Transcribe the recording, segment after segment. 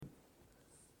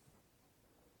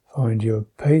Find your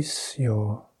pace,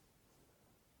 how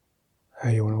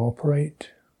you want to operate.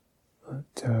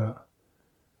 But to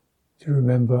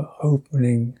remember,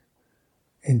 opening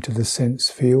into the sense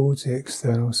fields, the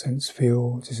external sense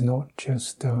fields, is not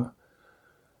just a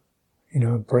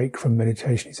break from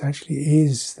meditation. It actually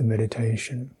is the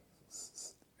meditation.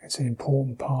 It's an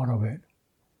important part of it.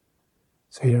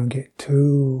 So you don't get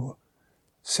too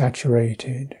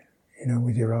saturated,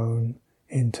 with your own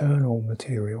internal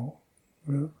material.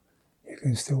 You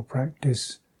can still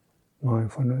practice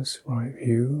mindfulness, right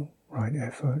view, right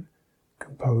effort,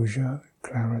 composure,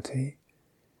 clarity,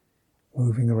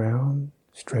 moving around,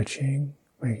 stretching,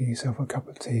 making yourself a cup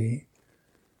of tea.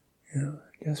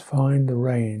 Just find the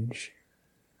range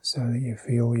so that you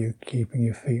feel you're keeping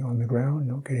your feet on the ground,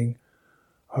 not getting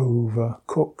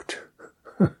overcooked.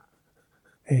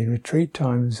 The retreat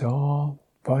times are,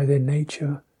 by their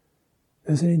nature,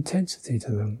 there's an intensity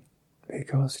to them,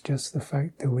 because just the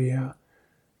fact that we are,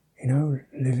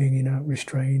 living in a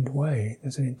restrained way,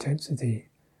 there's an intensity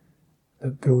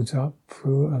that builds up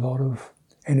through a lot of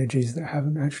energies that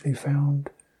haven't actually found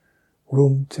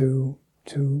room to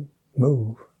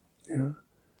move.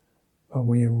 But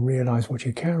when you realize what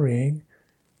you're carrying,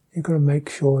 you've got to make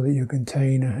sure that your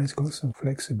container has got some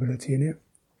flexibility in it,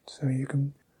 so you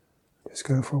can just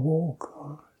go for a walk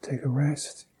or take a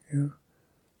rest,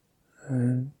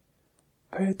 and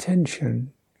pay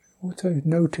attention. Also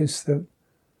notice that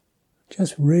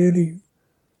just really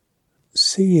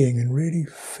seeing and really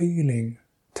feeling,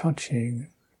 touching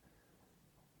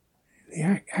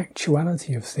the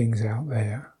actuality of things out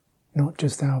there, not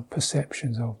just our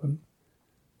perceptions of them.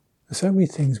 There's so many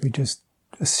things we just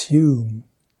assume,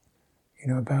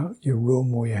 about your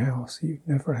room or your house that you've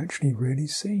never actually really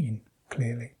seen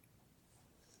clearly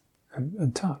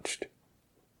and touched.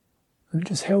 And it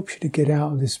just helps you to get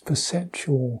out of this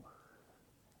perceptual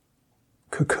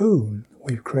cocoon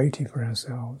we've created for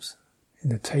ourselves in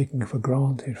the taking for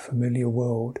granted familiar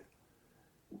world.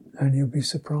 And you'll be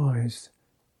surprised,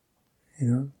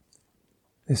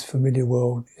 this familiar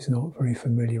world is not very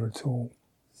familiar at all.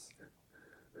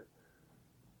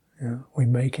 We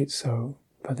make it so,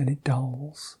 but then it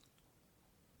dulls.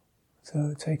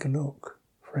 So take a look,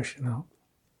 freshen up,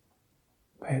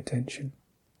 pay attention,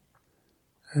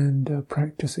 and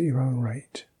practice at your own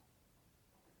rate.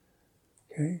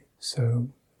 Okay, so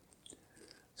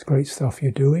it's great stuff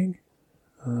you're doing.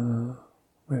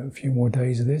 We have a few more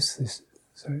days of this,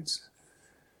 so it's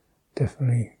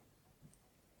definitely,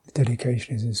 the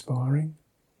dedication is inspiring,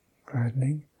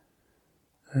 gladdening,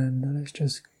 and let's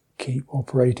just keep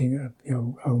operating at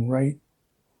your own rate.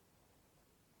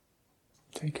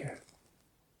 Take care.